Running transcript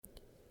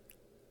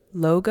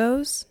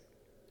logos,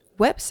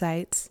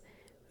 websites,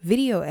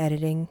 video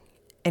editing,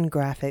 and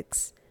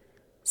graphics.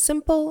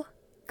 Simple,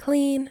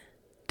 clean,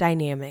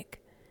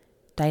 dynamic.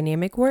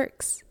 Dynamic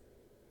works.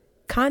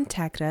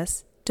 Contact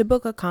us to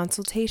book a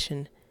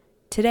consultation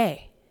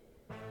today.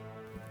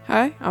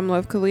 Hi, I'm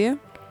Love Kalia.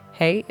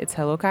 Hey, it's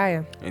Hello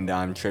Kaya. And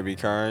I'm Trevi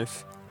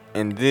Cars.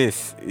 And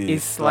this is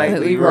It's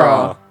Slightly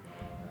Raw.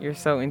 You're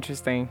so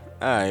interesting.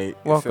 Alright.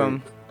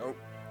 Welcome.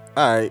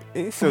 Alright.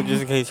 So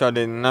just in case y'all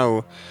didn't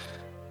know,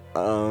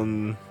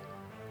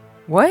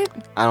 What?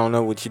 I don't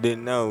know what you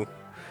didn't know.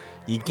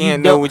 You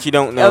can't know what you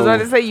don't know. I was about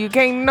to say, you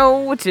can't know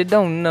what you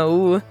don't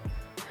know.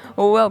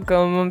 Well,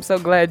 welcome. I'm so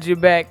glad you're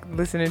back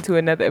listening to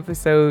another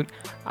episode.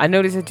 I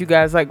noticed that you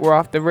guys were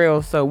off the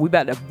rails, so we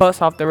about to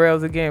bust off the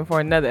rails again for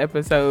another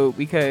episode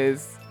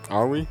because...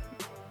 Are we?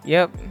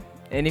 Yep.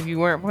 And if you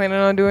weren't planning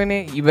on doing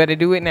it, you better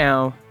do it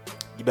now.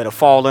 You better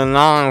fall in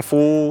line,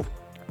 fool.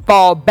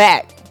 Fall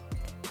back.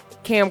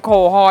 Cam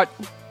Cole Hart.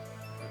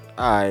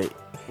 Alright.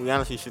 We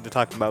honestly should have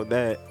talked about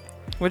that.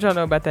 What y'all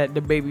know about that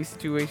the baby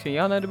situation?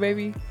 Y'all know the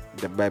baby?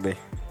 The baby.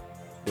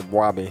 The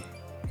boy.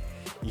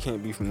 You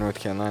can't be from North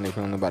Carolina if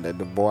you don't know about that.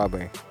 The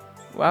boy.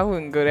 Well, I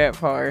wouldn't go that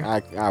far.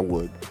 I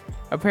would.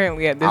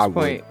 Apparently at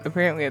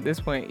this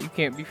point, you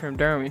can't be from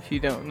Durham if you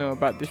don't know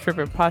about the shrimp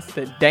and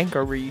pasta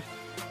dankery.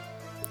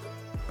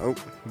 Oh,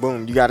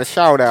 boom. You got a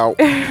shout out.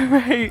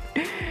 Right.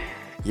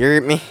 You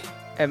heard me?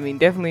 I mean,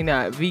 definitely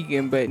not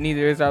vegan, but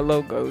neither is our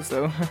logo.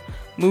 So,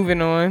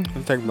 moving on.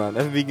 I'm talking about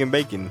that's vegan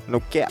bacon. No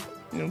cap.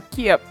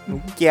 Yep.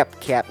 No cap,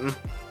 Captain.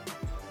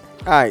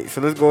 Alright,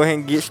 so let's go ahead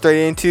and get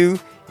straight into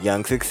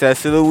Young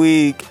Success of the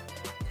Week.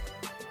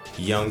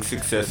 Young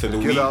Success of the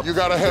Week. You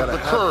gotta have the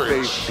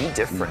courage. Be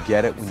different. You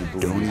get it when you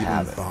believe you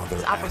have it.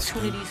 There's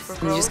opportunities for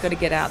growth. You just got to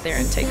get out there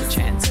and take a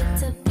chance.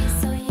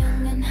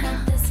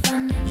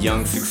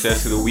 Young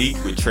Success of the Week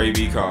with Trey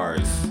B.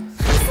 Cars.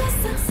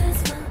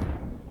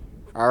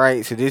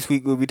 Alright, so this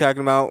week we'll be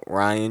talking about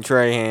Ryan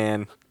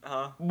Trahan.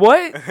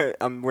 What?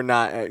 We're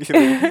not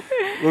actually.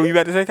 What were you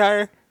about to say,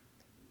 Kyra?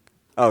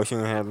 Oh, she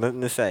don't have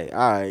nothing to say.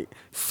 Alright,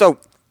 so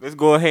let's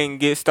go ahead and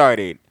get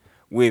started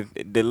with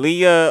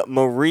Delia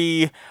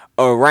Marie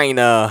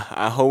Arena.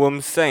 I hope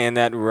I'm saying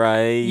that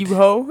right. You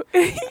hoe?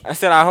 I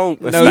said I hope.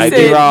 No, you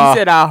Slightly raw.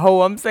 said I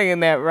hoe. I'm saying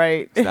that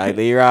right.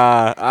 Slightly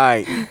raw.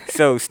 Alright.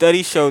 So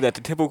studies show that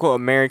the typical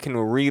American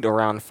will read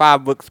around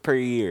 5 books per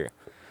year.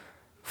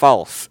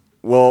 False.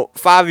 Well,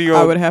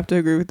 5-year-old. I would have to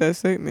agree with that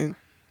statement.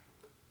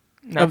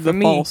 Not of for the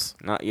me. false.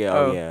 Not yeah.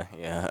 Oh. Oh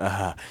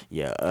yeah.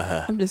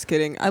 Yeah. I'm just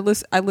kidding. I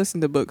listen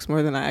to books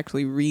more than I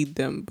actually read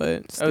them,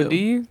 but still. Oh, do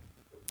you?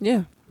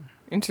 Yeah.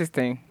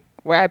 Interesting.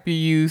 What app you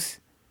use?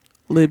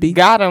 Libby.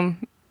 Got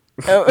him.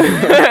 Oh.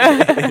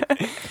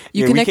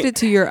 You Yeah, connect we it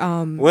to your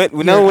What?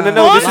 your, No. Oh,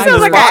 This it is sounds the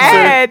like an sponsor.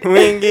 ad. We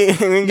ain't get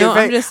No,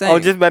 paid. I'm just I was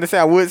saying. just about to say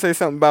I would say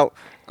something about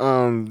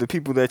the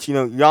people that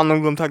y'all know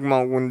who I'm talking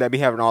about when they be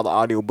having all the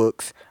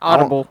audiobooks.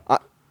 Audible.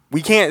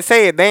 We can't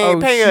say it. They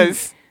ain't pay shoot.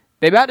 us.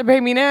 They about to pay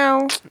me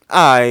now. You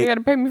Alright.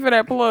 gotta pay me for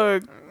that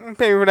plug.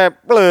 Pay me for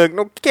that plug.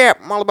 No cap.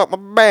 I'm all about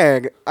my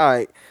bag.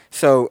 Alright.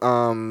 So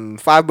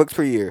 5 books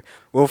per year.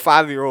 Well,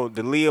 5-year-old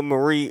Delia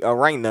Marie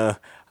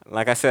Arena.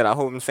 Like I said, I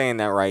hope I'm saying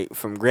that right.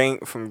 From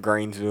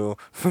Gainesville,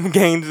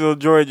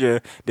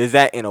 Georgia, does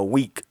that in a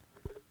week.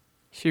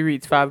 She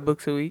reads 5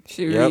 books a week.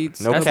 She Yep. reads.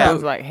 No That cap.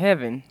 sounds like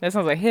heaven. That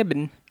sounds like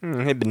heaven.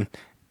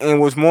 And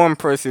what's more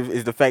impressive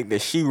is the fact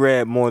that she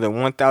read more than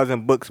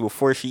 1,000 books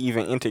before she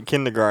even entered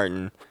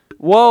kindergarten.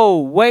 Whoa,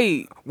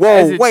 wait. Whoa,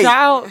 As a wait.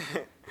 child,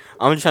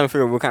 I'm just trying to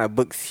figure out what kind of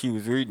books she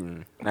was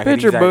reading. Like,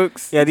 Picture these, like-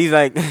 books. Yeah, these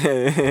like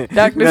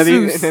Dr.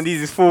 These Seuss.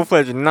 is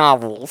full-fledged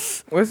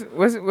novels.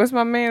 what's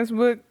my man's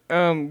book?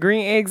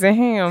 Green Eggs and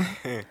Ham.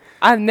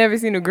 I've never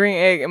seen a green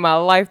egg in my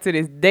life to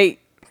this date.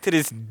 To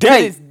this To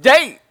day.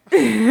 this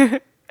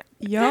date.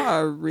 Y'all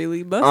are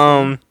really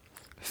busting.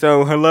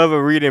 So her love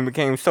of reading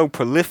became so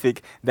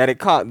prolific that it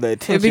caught the It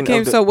attention became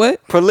of the so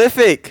what?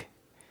 prolific.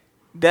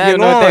 You don't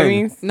know what that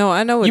means? No,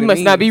 I know what You it must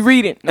means. not be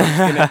reading. No,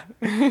 I'm just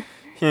kidding.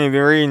 She ain't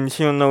been reading.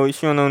 She don't know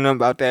nothing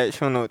about that. She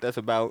don't know what that's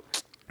about.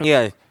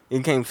 Yeah, it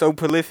became so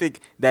prolific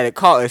that it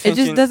caught It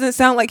attention. just doesn't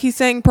sound like he's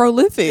saying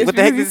prolific. What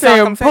the heck He's is it sound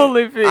saying I'm saying?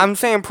 prolific. I'm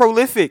saying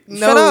prolific. No.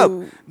 Shut up.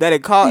 That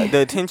it caught the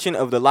attention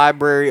of the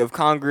Library of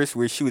Congress,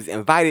 where she was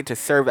invited to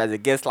serve as a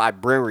guest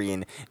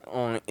librarian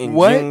in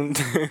What? June, in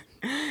So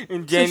she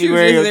was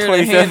January of just there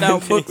to hand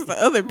out 2017. books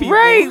to other people.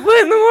 Right,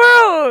 what in the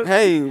world?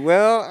 Hey,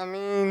 well, I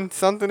mean,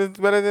 something is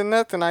better than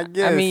nothing, I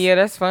guess. I mean, yeah,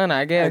 that's fun,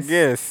 I I guess.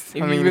 guess.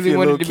 If I mean, you really you're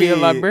wanted to be a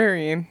kid,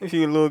 librarian. If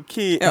you're a little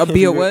kid.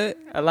 Be a what?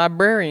 A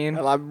librarian.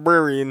 A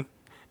librarian.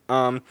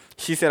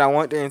 She said, I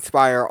want to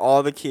inspire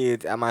all the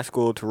kids at my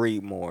school to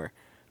read more.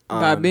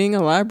 By being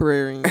a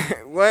librarian.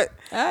 What?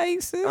 Hey,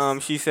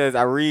 sis. She says,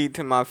 I read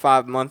to my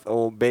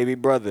 5-month-old baby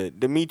brother,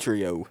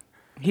 Demetrio.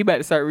 He about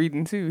to start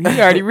reading too. He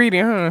already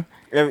reading, huh?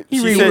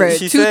 She read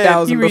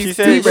 2,000 books. She He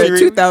said read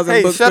 2,000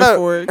 hey, books shut up.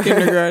 before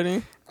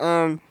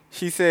kindergarten.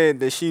 She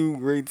said that she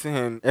reads to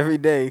him every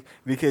day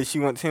because she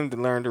wants him to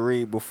learn to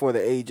read before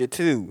the age of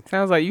 2.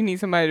 Sounds like you need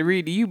somebody to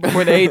read to you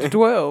before the age of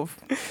 12.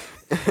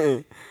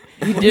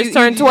 He just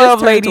turned 12, just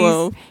turned ladies.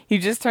 12. He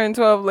just turned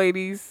 12,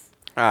 ladies.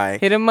 All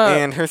right. Hit him up.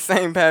 And her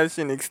same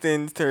passion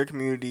extends to her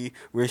community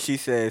where she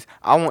says,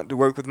 I want to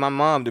work with my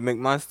mom to make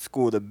my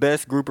school the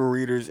best group of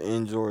readers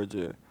in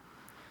Georgia.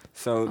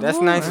 So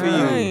that's nice for you.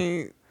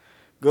 Right.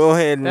 Go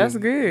ahead and That's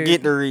good.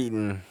 get the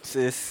reading,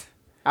 sis.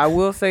 I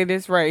will say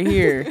this right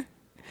here.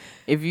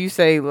 If you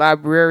say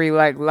library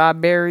like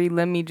library,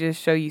 let me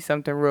just show you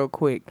something real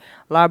quick.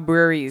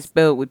 Library is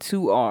spelled with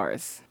 2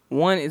 R's.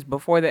 One is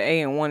before the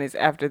A and one is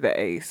after the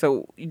A.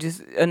 So you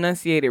just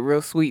enunciate it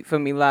real sweet for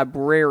me,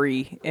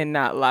 library and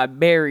not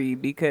library,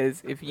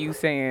 because if you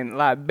saying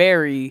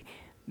library,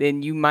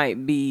 then you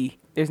might be,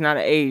 there's not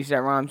an age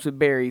that rhymes with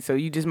berry. So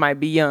you just might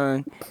be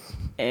young,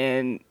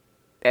 and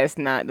that's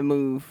not the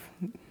move.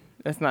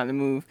 That's not the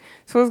move.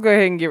 So let's go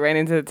ahead and get right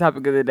into the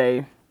topic of the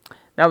day.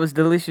 That was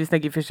delicious.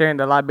 Thank you for sharing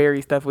the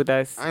library stuff with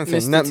us. I ain't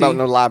saying Mr. nothing T. about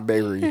no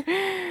library.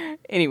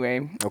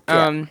 Anyway,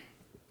 Okay.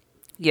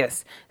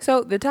 yes.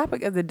 So the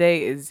topic of the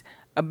day is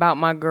about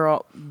my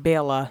girl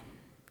Bella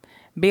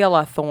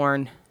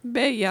Thorne.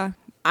 Bella.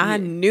 I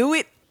knew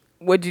it.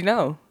 What'd you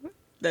know?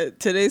 That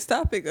today's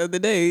topic of the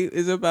day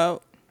is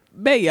about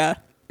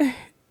Bella.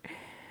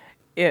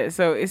 Yeah.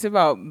 So it's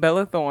about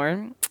Bella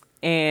Thorne,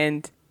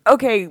 and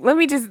okay, let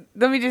me just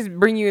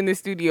bring you in the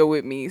studio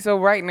with me. So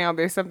right now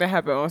there's something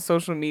happened on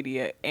social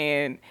media,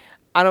 and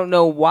I don't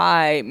know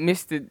why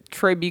Mr.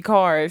 Trey B.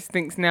 Cars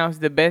thinks now's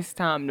the best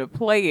time to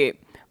play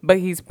it, but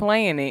he's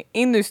playing it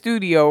in the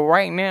studio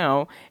right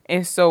now.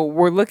 And so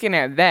we're looking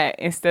at that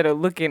instead of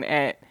looking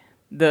at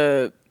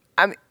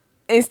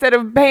instead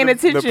of paying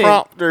attention. The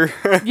prompter.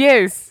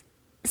 Yes.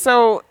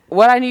 So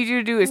what I need you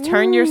to do is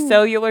turn your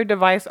cellular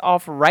device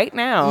off right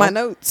now. My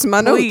notes.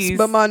 Please.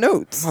 But my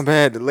notes. My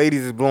bad. The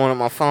ladies is blowing up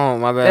my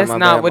phone. My bad. That's my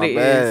not bad, what my it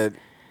bad. is.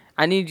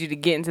 I need you to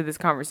get into this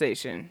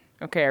conversation.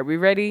 Okay, are we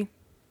ready?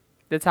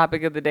 The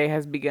topic of the day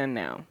has begun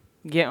now.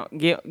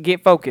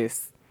 Get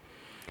focused.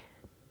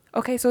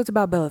 Okay, so it's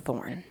about Bella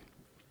Thorne.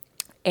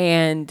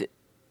 And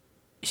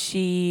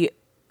she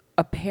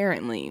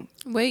apparently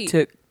Wait.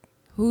 took...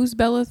 Who's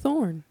Bella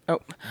Thorne? Oh,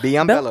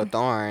 I'm Bella- Bella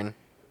Thorne.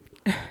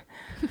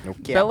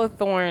 Okay. Bella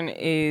Thorne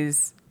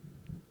is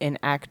an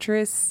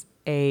actress,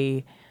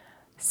 a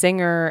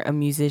singer, a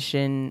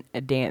musician,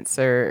 a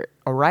dancer,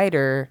 a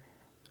writer,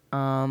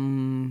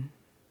 and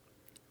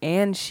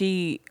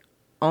she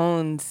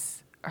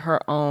owns her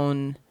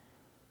own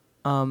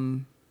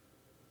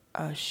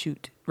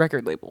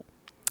record label.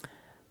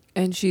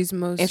 And she's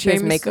most And she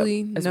has makeup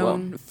famously as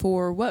known well.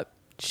 for what?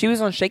 She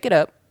was on Shake It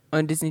Up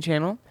on Disney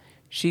Channel.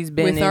 She's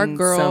been With in our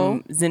girl-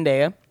 some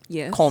Zendaya.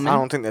 Yes. Coleman. I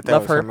don't think that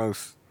Love was her.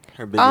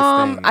 her biggest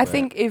thing. I but-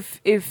 think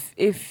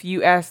if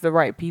you ask the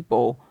right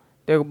people,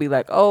 they'll be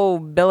like, "Oh,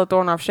 Bella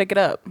Thorne off Shake It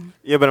Up."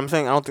 Yeah, but I'm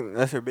saying I don't think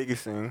that's her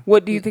biggest thing.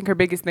 What do you think her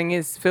biggest thing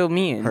is? Fill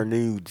me in. Her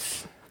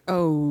nudes.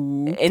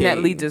 Oh. And that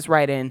leads us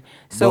right in.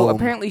 So Boom.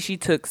 apparently she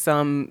took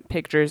some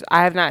pictures.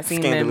 I have not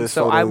seen them, Scandalous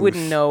so I photos.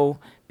 wouldn't know,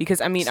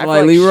 because I mean, I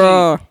Slightly feel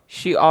raw. like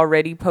she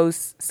already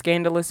posts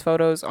scandalous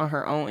photos on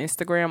her own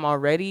Instagram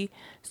already.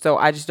 So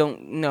I just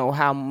don't know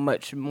how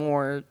much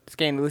more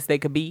scandalous they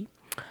could be.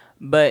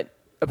 But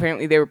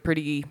apparently they were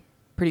pretty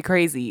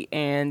crazy,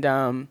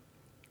 and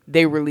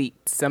they were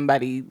leaked.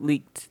 Somebody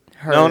leaked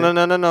her. No.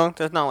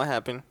 That's not what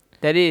happened.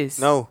 That is.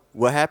 No,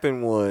 what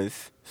happened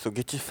was, so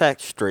get your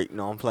facts straight.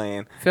 No, I'm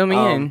playing. Fill me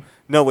in.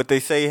 No, what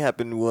they say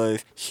happened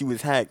was she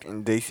was hacked,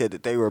 and they said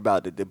that they were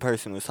about to, the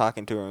person was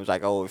talking to her and was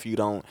like, oh, if you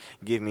don't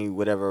give me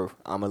whatever,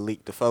 I'm going to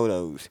leak the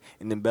photos.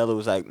 And then Bella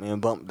was like, man,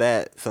 bump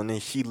that. So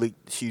then she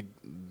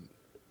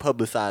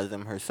publicized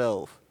them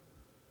herself.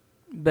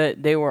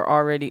 But they were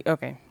already,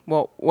 okay,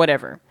 well,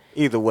 whatever.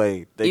 Either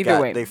way,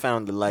 they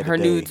found the light Her of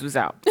day. nudes was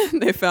out.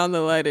 They found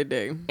the light of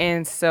day.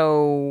 And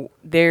so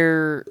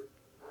there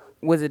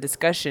was a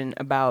discussion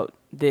about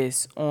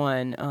this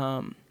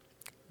on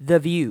The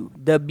View.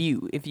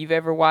 If you've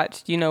ever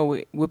watched,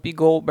 Whoopi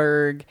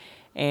Goldberg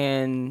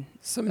and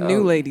Some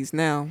new ladies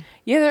now.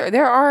 yeah,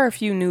 there are a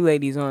few new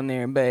ladies on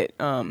there, but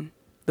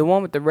the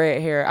one with the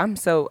red hair,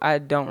 I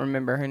don't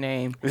remember her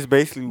name. It's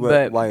basically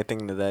why you're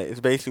thinking of that. It's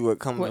basically what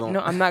comes on. No,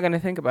 I'm not gonna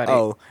think about it.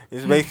 Oh,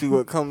 it's basically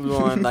what comes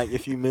on, like,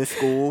 if you miss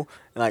school,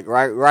 like,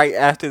 right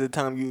after the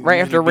time you Right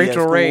usually after be at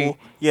Rachel school. Ray.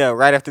 Yeah,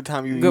 right after the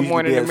time you Good usually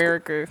Morning be at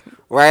America.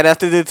 Right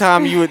after the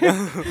time you would,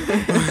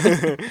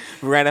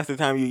 right after the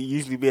time you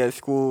usually be at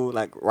school,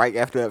 like right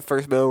after that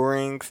first bell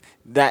rings,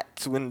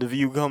 that's when The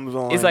View comes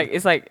on. It's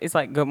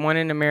like Good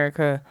Morning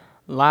America,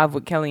 Live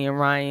with Kelly and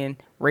Ryan,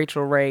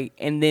 Rachel Ray,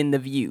 and then The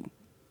View.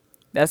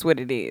 That's what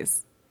it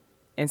is.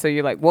 And so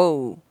you're like,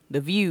 whoa, The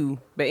View.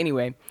 But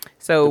anyway,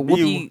 so The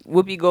View.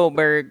 Whoopi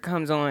Goldberg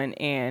comes on,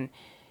 and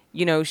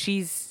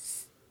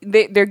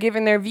they're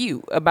giving their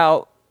view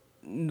about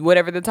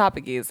whatever the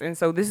topic is. And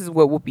so this is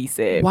what Whoopi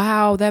said.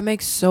 Wow, that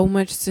makes so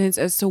much sense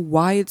as to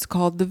why it's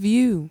called The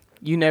View.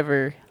 You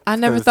never. I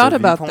never it's thought a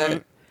about viewpoint?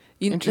 that.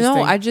 Interesting.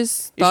 No, I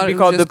just It thought should be it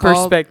called was The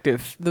just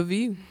Perspective. The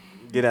View.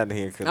 Get out of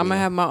here. I'm gonna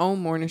have my own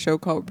morning show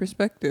called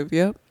Perspective.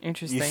 Yep.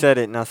 Interesting. You said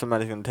it, now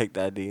somebody's gonna take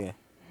the idea.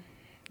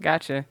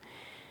 Gotcha.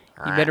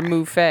 You better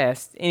move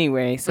fast.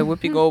 Anyway, so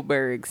Whoopi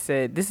Goldberg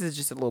said, this is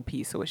just a little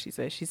piece of what she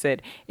said. She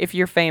said, if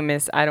you're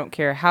famous, I don't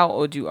care how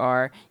old you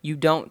are, you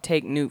don't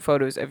take nude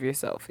photos of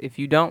yourself. If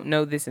you don't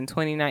know this in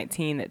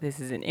 2019 that this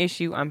is an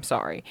issue, I'm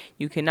sorry.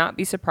 You cannot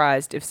be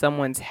surprised if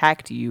someone's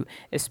hacked you,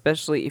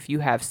 especially if you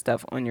have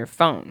stuff on your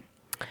phone.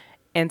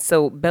 And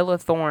so Bella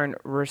Thorne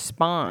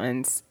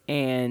responds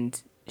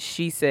and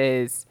she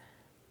says,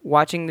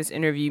 watching this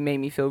interview made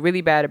me feel really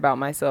bad about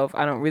myself.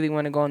 I don't really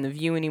want to go on The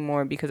View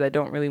anymore because I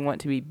don't really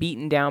want to be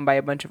beaten down by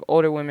a bunch of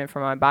older women for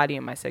my body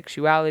and my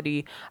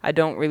sexuality. I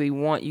don't really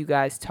want you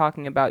guys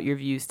talking about your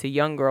views to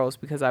young girls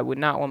because I would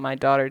not want my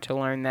daughter to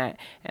learn that,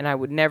 and I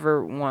would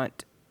never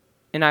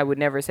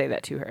say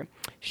that to her.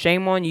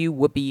 Shame on you,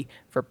 Whoopi,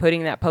 for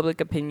putting that public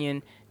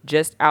opinion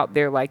just out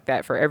there like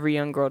that for every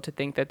young girl to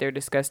think that they're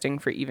disgusting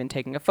for even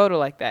taking a photo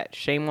like that.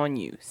 Shame on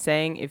you.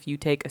 Saying if you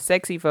take a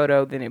sexy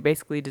photo, then it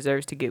basically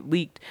deserves to get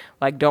leaked.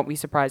 Like, don't be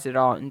surprised at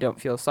all and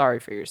don't feel sorry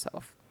for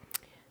yourself.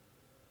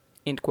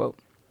 End quote.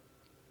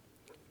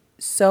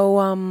 So,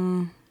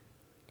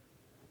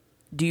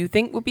 do you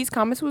think Whoopi's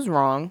comments was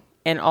wrong?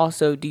 And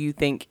also, do you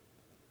think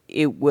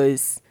it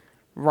was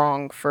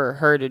wrong for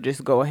her to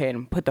just go ahead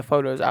and put the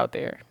photos out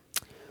there?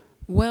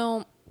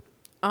 Well,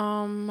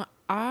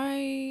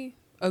 I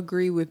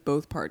agree with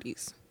both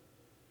parties.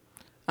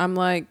 I'm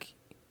like,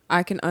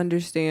 I can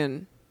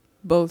understand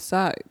both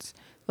sides.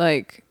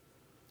 Like,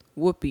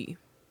 Whoopi,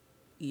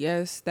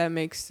 yes, that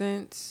makes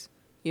sense.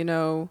 You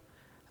know,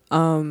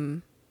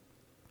 don't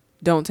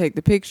take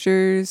the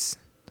pictures.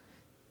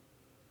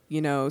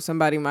 You know,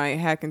 somebody might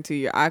hack into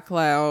your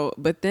iCloud.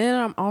 But then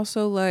I'm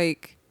also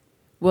like,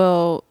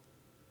 well,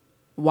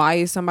 why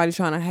is somebody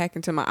trying to hack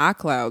into my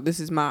iCloud? This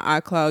is my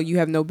iCloud. You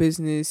have no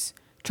business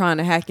trying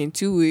to hack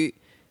into it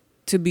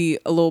to be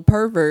a little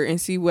pervert and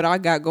see what I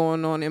got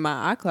going on in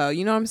my iCloud.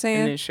 You know what I'm saying?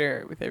 And then share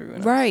it with everyone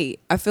else. Right.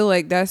 I feel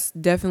like that's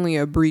definitely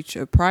a breach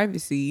of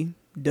privacy.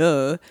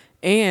 Duh.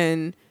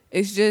 And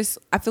it's just,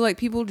 I feel like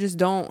people just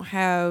don't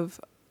have,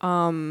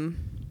 I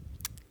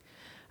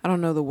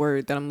don't know the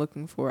word that I'm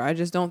looking for. I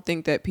just don't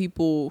think that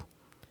people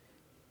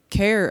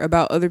care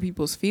about other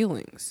people's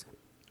feelings.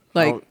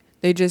 Like,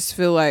 they just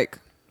feel like,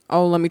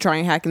 oh, let me try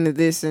and hack into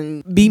this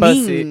and be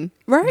Bust mean. it.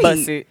 Right.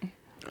 Bust it.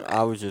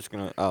 I was just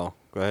gonna. Oh,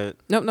 go ahead.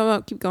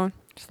 No. Keep going.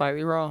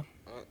 Slightly raw.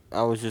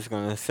 I was just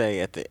gonna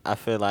say I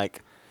feel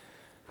like,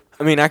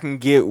 I mean, I can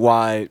get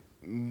why.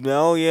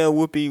 No, yeah,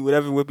 Whoopi,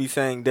 whatever Whoopi's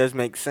saying does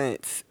make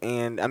sense,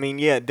 and I mean,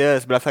 yeah, it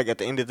does. But I feel like at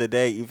the end of the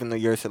day, even though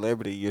you're a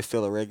celebrity, you're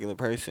still a regular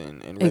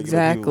person, and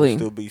regular people will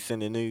still be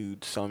sending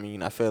nudes. So I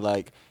mean, I feel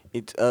like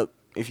it's up.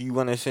 If you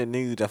want to send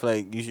nudes, I feel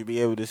like you should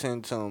be able to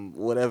send some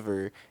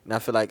whatever. And I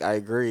feel like I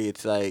agree.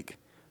 It's like,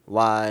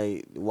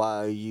 why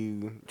are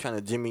you trying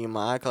to jimmy in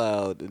my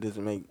iCloud? It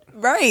doesn't make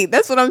Right.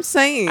 That's what I'm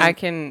saying.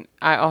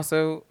 I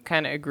also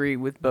kind of agree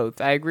with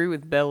both. I agree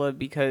with Bella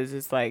because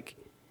it's like,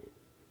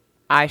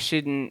 I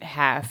shouldn't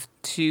have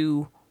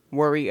to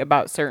worry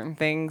about certain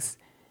things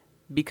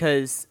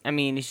because, I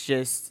mean, it's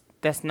just,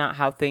 that's not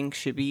how things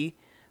should be.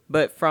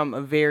 But from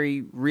a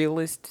very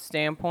realist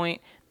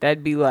standpoint,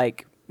 that'd be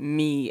like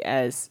me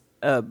as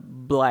a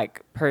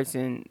black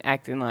person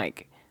acting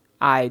like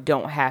I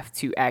don't have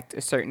to act a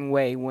certain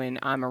way when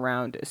I'm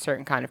around a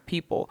certain kind of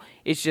people.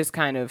 It's just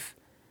kind of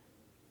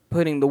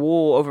putting the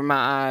wool over my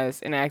eyes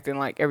and acting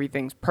like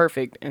everything's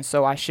perfect. And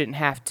so I shouldn't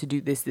have to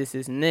do this,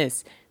 and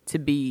this to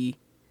be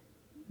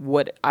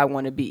what I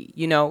want to be.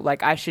 You know,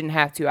 like I shouldn't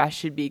have to. I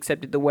should be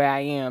accepted the way I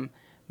am.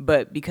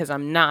 But because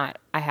I'm not,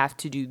 I have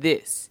to do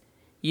this.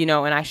 You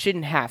know, and I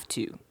shouldn't have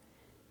to.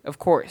 Of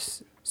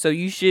course. So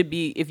you should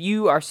be, if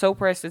you are so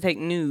pressed to take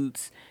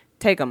nudes,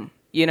 take them.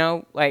 You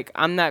know, like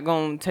I'm not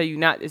going to tell you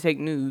not to take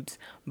nudes,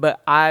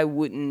 but I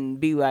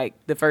wouldn't be like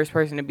the first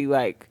person to be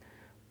like,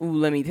 ooh,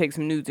 let me take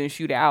some nudes and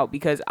shoot it out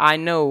because I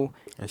know.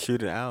 and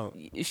shoot it out.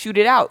 Shoot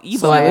it out.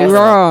 Slightly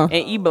raw.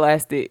 And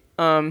e-blast it.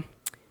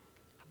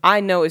 I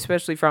know,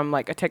 especially from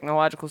like a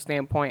technological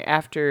standpoint,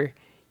 after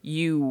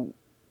you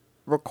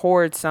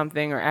record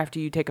something or after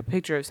you take a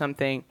picture of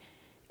something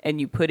and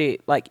you put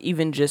it like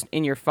even just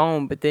in your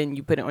phone, but then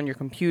you put it on your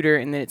computer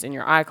and then it's in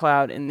your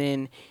iCloud and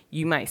then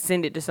you might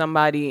send it to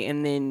somebody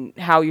and then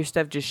how your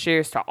stuff just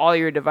shares to all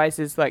your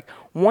devices. Like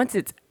once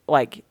it's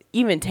like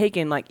even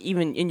taken, like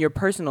even in your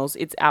personals,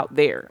 it's out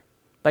there.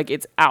 Like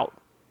it's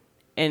out.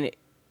 And,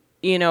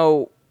 you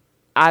know,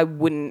 I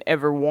wouldn't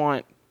ever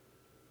want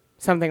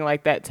something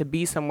like that to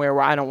be somewhere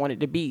where I don't want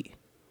it to be.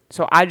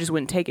 So I just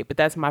wouldn't take it, but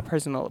that's my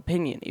personal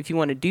opinion. If you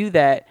want to do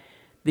that,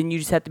 then you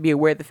just have to be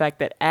aware of the fact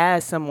that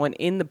as someone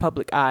in the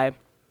public eye,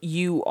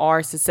 you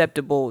are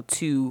susceptible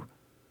to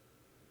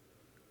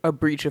a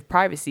breach of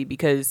privacy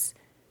because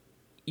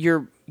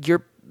your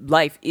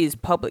life is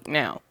public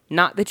now.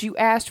 Not that you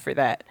asked for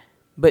that,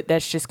 but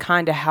that's just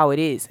kind of how it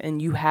is.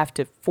 And you have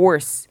to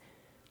force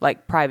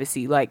like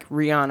privacy, like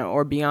Rihanna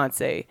or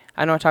Beyonce.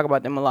 I know I talk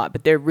about them a lot,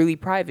 but they're really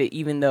private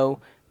even though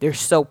they're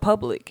so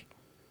public.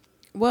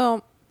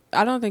 Well,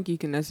 I don't think you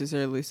can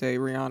necessarily say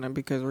Rihanna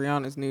because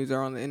Rihanna's nudes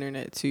are on the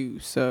internet too.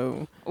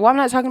 So Well, I'm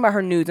not talking about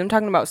her nudes. I'm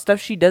talking about stuff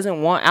she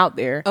doesn't want out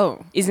there.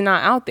 Oh. Is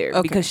not out there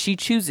Okay. because she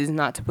chooses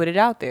not to put it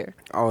out there.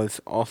 I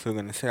was also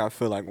gonna say I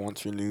feel like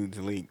once your nudes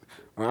leak,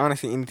 or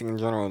honestly anything in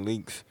general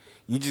leaks,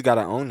 you just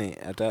gotta own it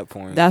at that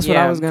point. that's what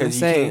I Yeah, was gonna Because you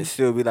say. can't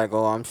still be like,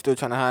 oh, I'm still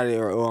trying to hide it,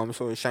 or oh, I'm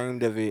so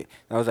ashamed of it.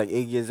 That was like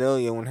Iggy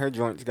Azalea when her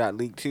joints got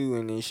leaked too,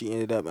 and then she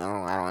ended up, I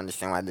don't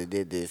understand why they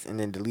did this, and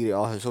then deleted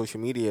all her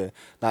social media.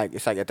 Like,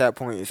 it's like at that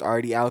point, it's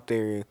already out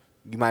there.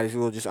 You might as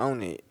well just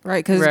own it.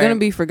 Right, because Right. it's gonna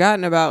be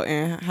forgotten about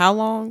in how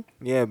long?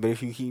 Yeah, but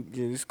if you keep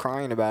just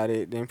crying about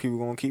it, then people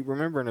gonna keep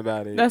remembering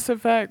about it. That's a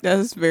fact.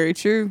 That's very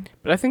true.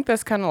 But I think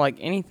that's kind of like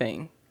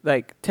anything.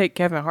 Like, take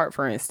Kevin Hart,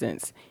 for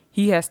instance.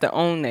 He has to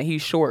own that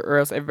he's short or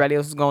else everybody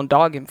else is going to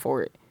dog him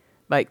for it.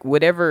 Like,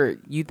 whatever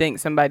you think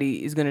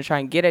somebody is going to try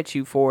and get at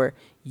you for,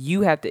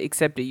 you have to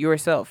accept it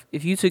yourself.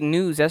 If you took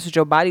news, that's what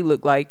your body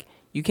looked like.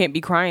 You can't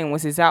be crying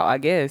once it's out, I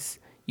guess.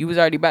 You was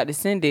already about to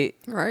send it.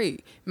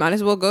 Right. Might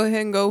as well go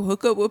ahead and go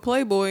hook up with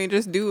Playboy and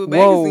just do a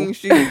Whoa. magazine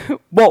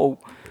shoot. Whoa.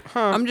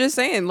 I'm just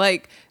saying,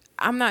 like,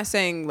 I'm not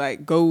saying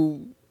like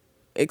go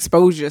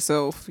expose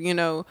yourself, you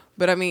know.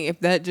 But I mean, if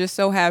that just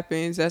so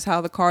happens, that's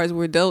how the cards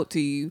were dealt to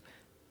you,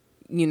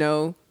 you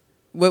know.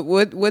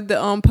 What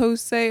the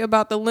post say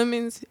about the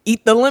lemons?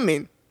 Eat the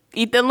lemon.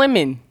 Eat the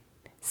lemon.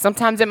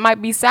 Sometimes it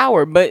might be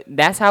sour, but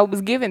that's how it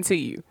was given to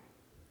you.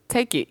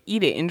 Take it,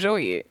 eat it,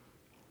 enjoy it.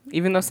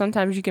 Even though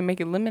sometimes you can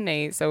make it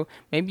lemonade, so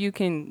maybe you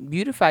can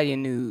beautify your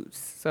nudes.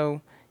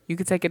 So you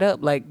could take it up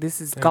like this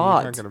is What are you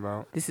God's. talking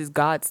about? This is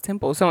God's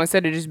temple. So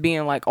instead of just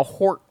being like a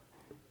whore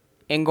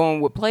and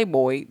going with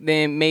Playboy,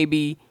 then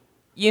maybe,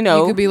 you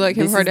know, You could be like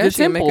Kim this is the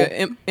Kardashian and make temple.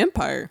 an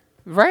empire.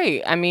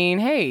 Right. I mean,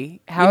 hey,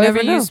 however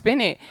never you know. spin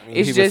it, I mean,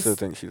 it's people just still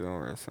think she's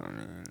over, so I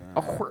mean,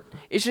 a whore.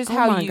 It's just Oh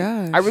how my you.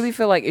 gosh. I really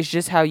feel like it's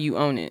just how you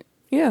own it.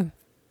 Yeah.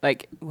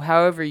 Like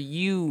however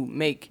you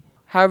make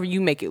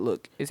it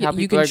look is how You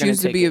people can are going choose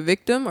to take be it. a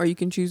victim or you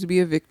can choose to be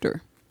a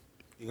victor.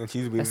 you can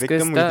choose to be a That's good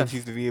victim or you can stuff.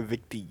 choose to be a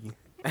victim.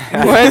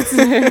 What?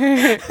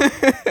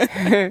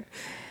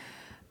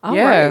 All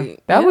yeah, right.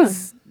 that Yeah.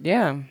 was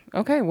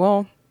okay.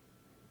 Well,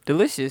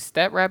 delicious.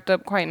 That wrapped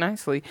up quite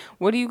nicely.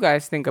 What do you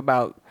guys think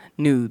about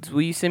nudes?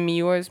 Will you send me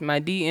yours? My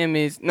DM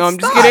is no. I'm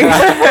just kidding.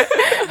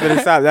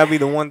 But stop. That'll be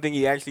the one thing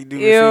you actually do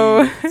Ew.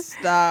 receive.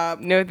 Stop.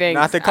 No thanks.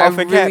 Not the I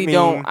coffin cat really meme.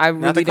 don't. I Not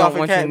the really don't coffin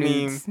want your cat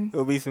nudes. meme.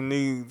 It'll be some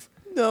nudes.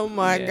 Oh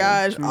my Yeah.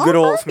 gosh. Some good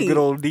old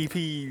Alright.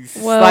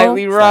 DPs. Well,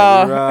 Slightly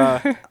raw.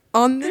 Slightly raw.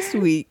 On this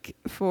week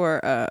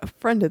for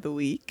friend of the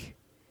week.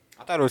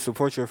 I thought it was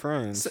support your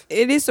friends. So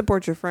it is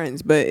support your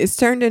friends, but it's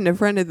turned into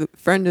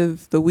friend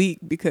of the week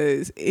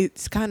because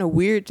it's kind of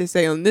weird to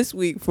say on this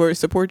week for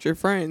support your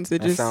friends.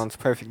 It That just sounds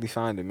perfectly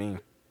fine to me.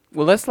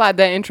 Well, let's slide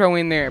that intro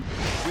in there.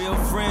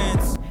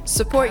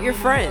 Support your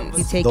friends.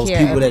 You take Those care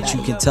people of that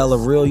you can tell are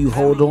real, you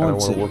hold on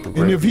to.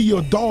 And if he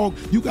your dog,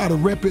 you gotta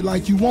rep it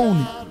like you own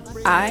it.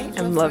 I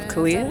am Love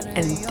Kalia,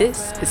 and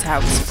this is how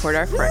we support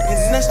our friends.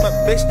 That's my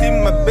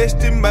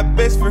bestie, my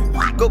best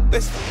friend. Go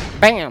best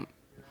friend. Bam.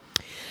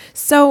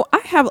 So I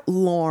have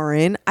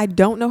Lauren. I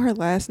don't know her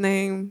last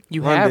name.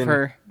 You London. have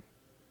her.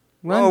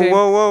 Whoa, London.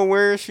 whoa,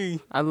 where is she?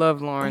 I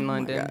love Lauren Oh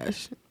London. my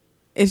gosh.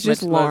 It's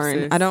just Much love, Lauren.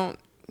 sis. I don't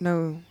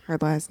know her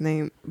last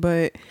name,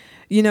 but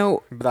you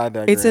know, But I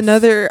digress. it's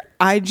another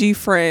IG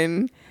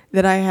friend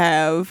that I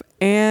have,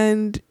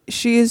 and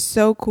she is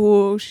so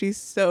cool. She's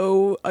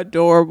so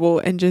adorable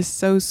and just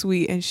so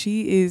sweet. And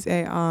she is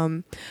a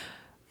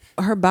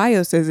her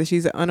bio says that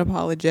she's an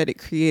unapologetic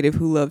creative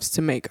who loves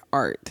to make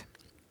art.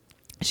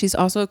 She's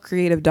also a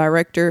creative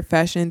director,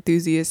 fashion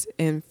enthusiast,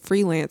 and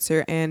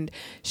freelancer, and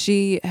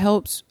she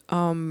helps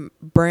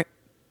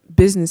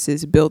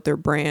businesses build their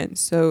brands.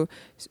 So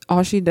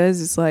all she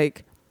does is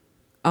like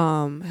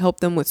help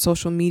them with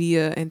social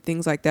media and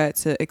things like that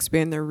to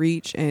expand their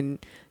reach and,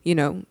 you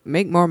know,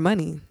 make more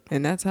money.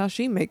 And that's how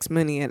she makes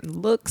money.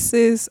 And look,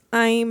 sis,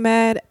 I ain't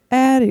mad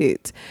at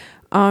it.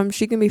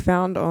 She can be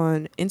found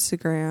on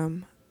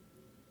Instagram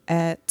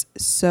at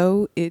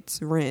So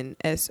It's Ren,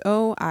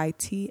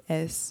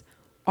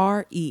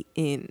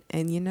 SOITSREN.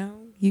 And you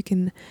know, you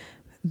can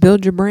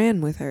build your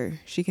brand with her.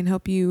 She can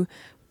help you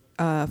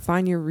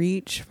find your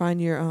reach,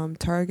 find your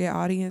target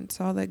audience,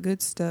 all that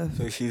good stuff.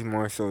 So she's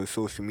more so a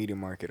social media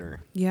marketer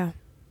Yeah.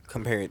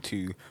 compared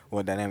to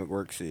what Dynamic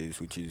Works is,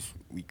 which is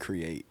we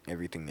create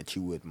everything that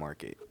you would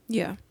market.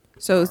 Yeah.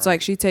 So it's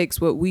like she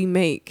takes what we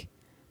make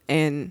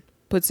and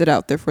puts it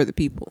out there for the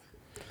people.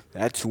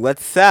 That's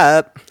what's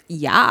up.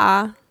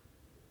 Yeah.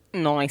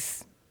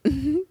 Nice.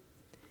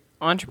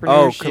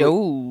 Entrepreneurship.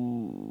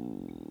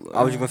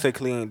 I was just gonna say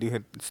Khalid ain't do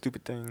her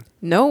stupid thing.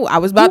 No, I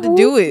was about to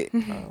do it.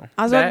 Oh.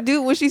 I was about to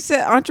do it when she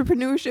said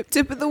entrepreneurship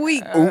tip of the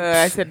week.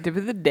 I said tip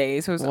of the day,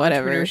 so it's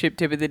Whatever. entrepreneurship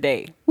tip of the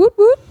day. Whoop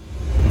whoop.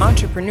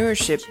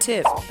 entrepreneurship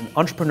tip. And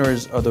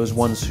entrepreneurs are those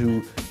ones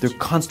who they're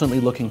constantly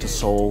looking to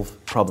solve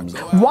problems.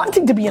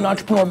 Wanting to be an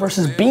entrepreneur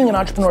versus being an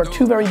entrepreneur are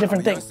two very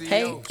different things.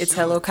 Hey, it's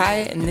Hello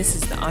Kaya, and this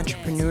is the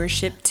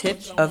entrepreneurship tip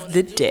of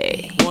the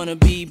day.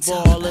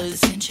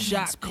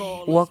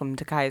 Welcome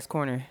to Kaya's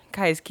Corner.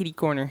 Kaya's Kitty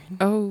Corner.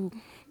 Oh,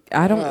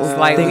 I don't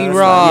Slightly think-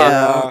 raw.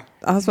 Yeah,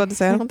 I was about to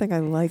say I don't think I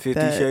like 50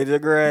 that. Shades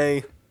of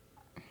Grey.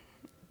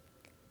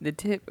 The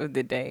tip of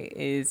the day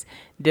is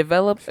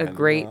develop a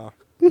great...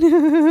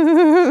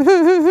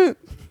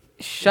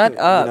 Shut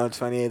up. You know,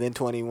 28 and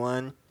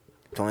 21.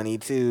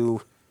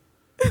 22.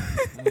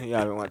 You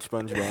haven't watched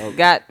SpongeBob.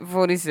 Got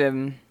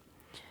 47.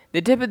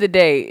 The tip of the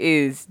day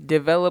is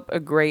develop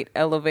a great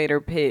elevator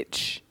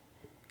pitch.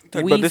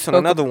 Talk about this on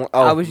another one.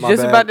 Oh, I was my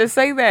just bad. about to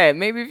say that.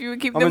 Maybe if you would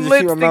keep I'ma them just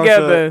keep lips my mouth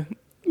together.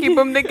 Keep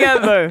them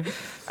together.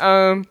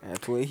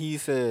 That's what he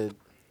said.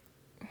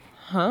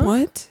 Huh?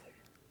 What?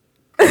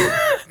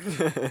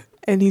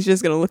 And he's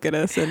just gonna look at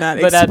us and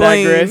not But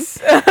explain. I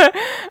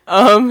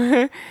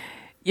digress.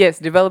 Yes,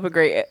 develop a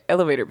great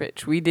elevator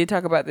pitch. We did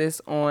talk about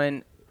this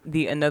on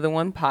the Another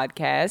One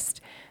podcast,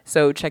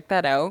 so check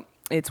that out.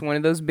 It's one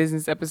of those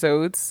business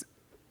episodes.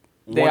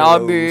 They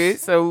all good,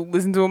 so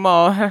listen to them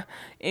all.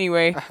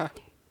 Anyway,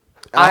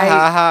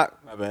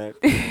 My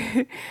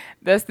bad.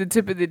 that's the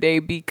tip of the day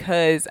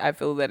because I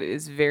feel that it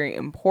is very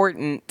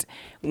important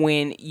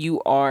when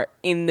you are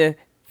in the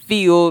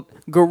field,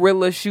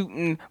 guerrilla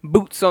shooting,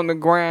 boots on the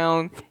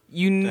ground.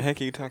 The heck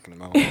are you talking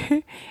about?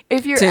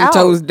 If you're 10 out,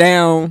 toes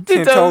down.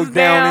 10 toes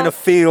down in the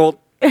field.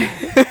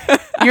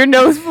 your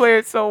nose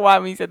flared so wide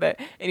when you said that.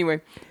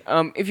 Anyway,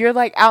 if you're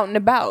like out and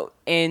about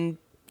and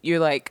you're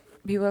like,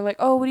 people are like,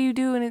 oh, what do you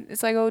do? And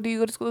it's like, oh, do you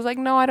go to school? It's like,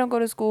 no, I don't go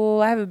to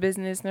school. I have a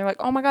business. And they're like,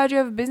 oh my God, you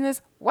have a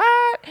business?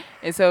 What?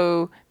 And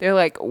so they're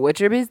like, what's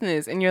your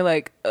business? And you're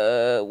like,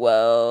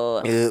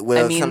 well,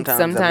 I mean,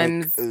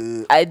 sometimes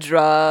I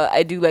draw.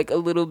 I do like a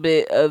little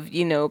bit of,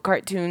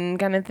 cartoon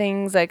kind of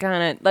things. I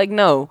kind of like,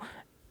 no.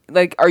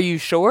 Like, are you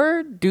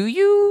sure? Do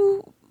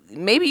you?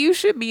 Maybe you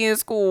should be in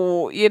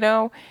school,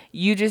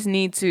 You just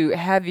need to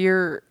have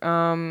your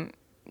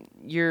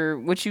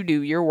what you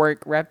do, your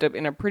work wrapped up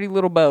in a pretty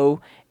little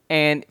bow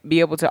and be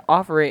able to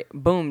offer it,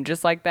 boom,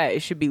 just like that.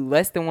 It should be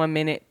less than 1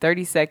 minute,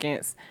 30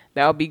 seconds.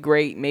 That would be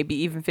great. Maybe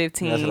even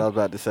 15. That's what I was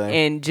about to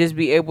say. And just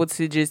be able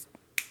to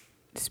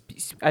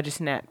I just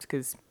snapped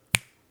because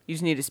you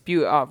just need to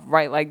spew it off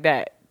right like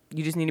that.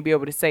 You just need to be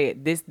able to say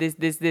it. This.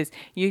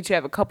 You need to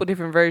have a couple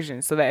different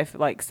versions so that if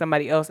like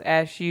somebody else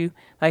asks you,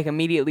 like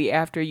immediately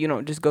after, you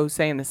don't just go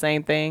saying the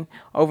same thing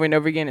over and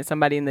over again, and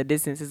somebody in the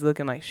distance is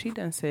looking like she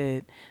done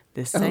said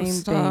the same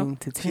thing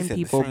to 10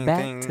 people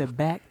back to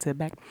back to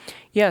back.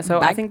 Yeah, so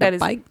I think that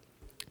is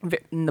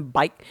the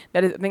bike.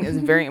 That is, I think is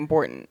very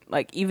important.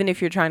 Like even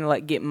if you're trying to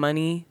like get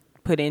money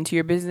put into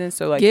your business,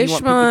 so like you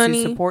want people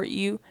to support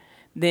you,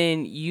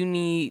 then you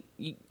need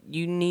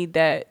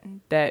that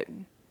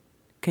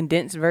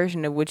condensed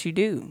version of what you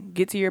do.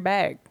 Get to your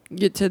bag.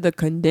 Get to the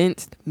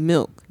condensed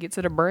milk. Get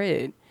to the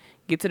bread.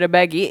 Get to the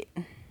baguette.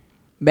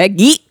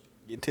 Baguette.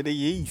 Get to the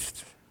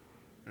yeast.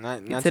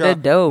 Not to the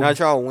dough. Not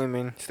y'all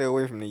women. Stay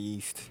away from the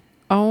yeast.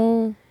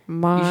 Oh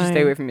my. You should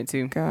stay away from it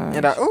too. Gosh.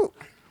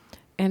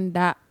 And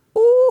I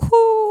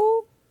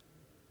ooh.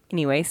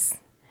 Anyways,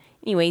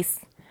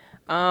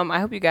 I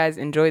hope you guys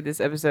enjoyed this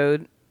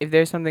episode. If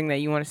there's something that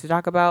you want us to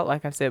talk about,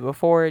 like I've said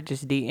before,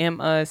 just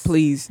DM us.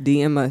 Please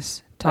DM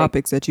us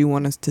topics that you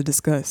want us to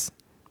discuss.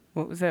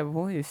 What was that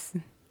voice?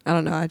 I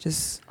don't know. All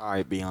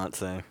right,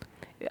 Beyonce.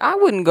 I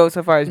wouldn't go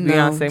so far as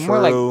Beyonce. More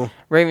True. like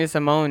Raven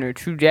Simone or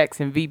True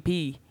Jackson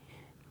VP.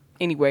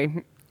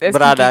 Anyway.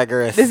 But I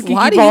digress.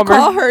 Why do you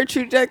call her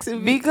True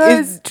Jackson?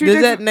 Because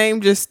does that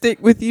name just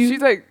stick with you?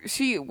 She's like,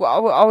 she would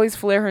always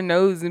flare her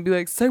nose and be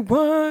like, say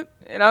what?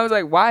 And I was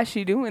like, why is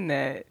she doing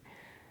that?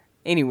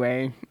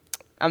 Anyway,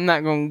 I'm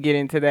not going to get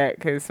into that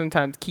because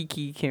sometimes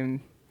Kiki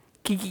can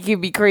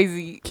be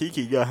crazy.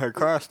 Kiki got her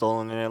car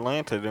stolen in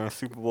Atlanta during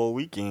Super Bowl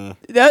weekend.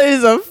 That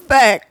is a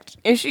fact.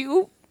 And she,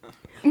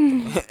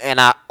 And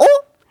I,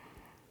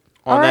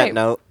 on that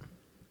note.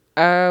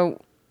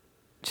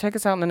 Check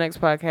us out on the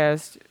next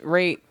podcast.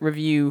 Rate,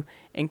 review,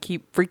 and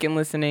keep freaking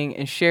listening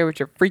and share with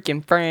your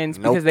freaking friends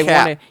because they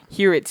want to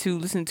hear it too.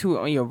 Listen to it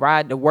on your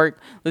ride to work.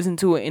 Listen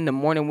to it in the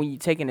morning when you're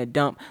taking a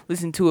dump.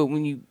 Listen to it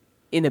when you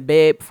in the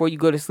bed before you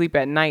go to sleep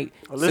at night.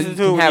 Listen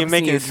to it when you're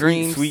making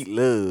sweet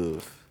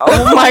love.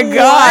 Oh my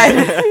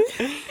God.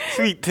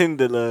 Sweet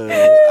tender love.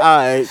 All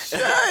right.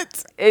 Shut up.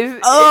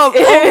 Oh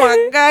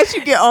my gosh,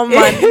 you get on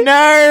my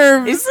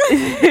nerves.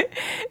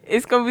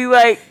 It's going to be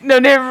like, no,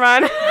 never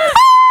mind.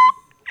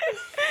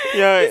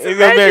 Yeah, it's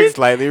gonna be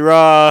slightly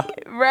raw.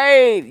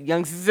 Right.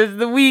 Young Success of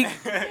the Week.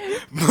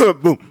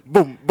 Boom,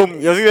 boom, boom.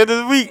 Young Success of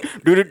the Week.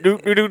 Do,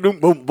 boom,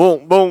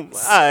 boom, boom.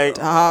 All right.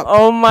 Stop,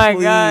 oh my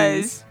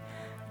please.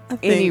 Gosh.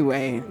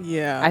 Anyway.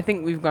 Yeah. I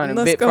think we've gone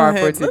a bit far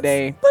for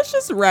today. Let's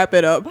just wrap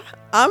it up.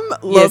 I'm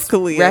Love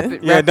Kalia.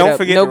 Wrap don't it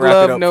forget no to wrap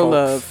glove, it up, no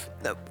folks.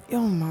 love.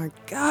 Oh my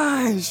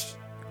gosh.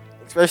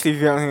 Especially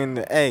if you're out here in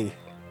the A.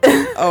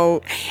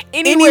 Oh,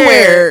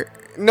 anywhere.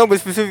 No,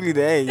 but specifically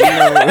the A. You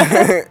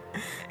know.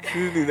 Let's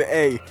do the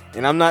A.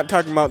 And I'm not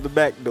talking about the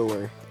back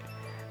door.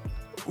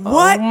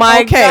 What? Oh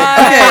my okay,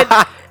 God.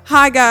 okay.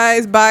 Hi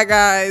guys, bye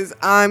guys.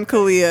 I'm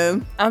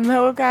Kalia. I'm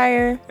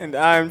Hilkiah. And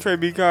I'm Trey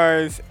B.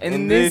 Cars.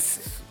 And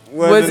this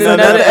was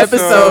another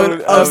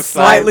episode of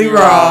Slightly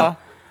Raw.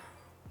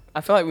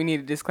 I feel like we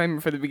need a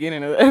disclaimer for the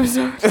beginning of the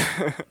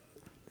episode.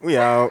 We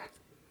out.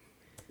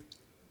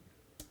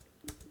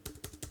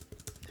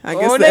 I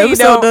guess Oh, the no, you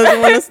episode don't.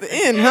 doesn't want us to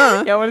end,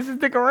 huh? Y'all want us to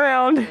stick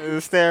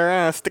around? Stay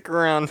around. Stick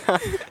around.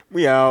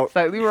 We out.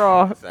 Slightly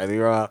Raw. Slightly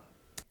Raw.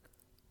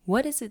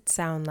 What does it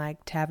sound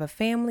like to have a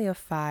family of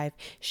 5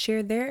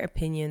 share their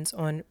opinions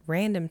on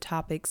random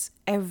topics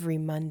every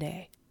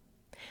Monday?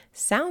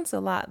 Sounds a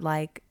lot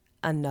like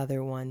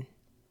another one.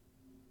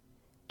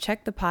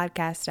 Check the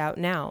podcast out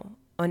now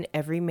on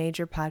every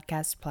major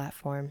podcast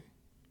platform.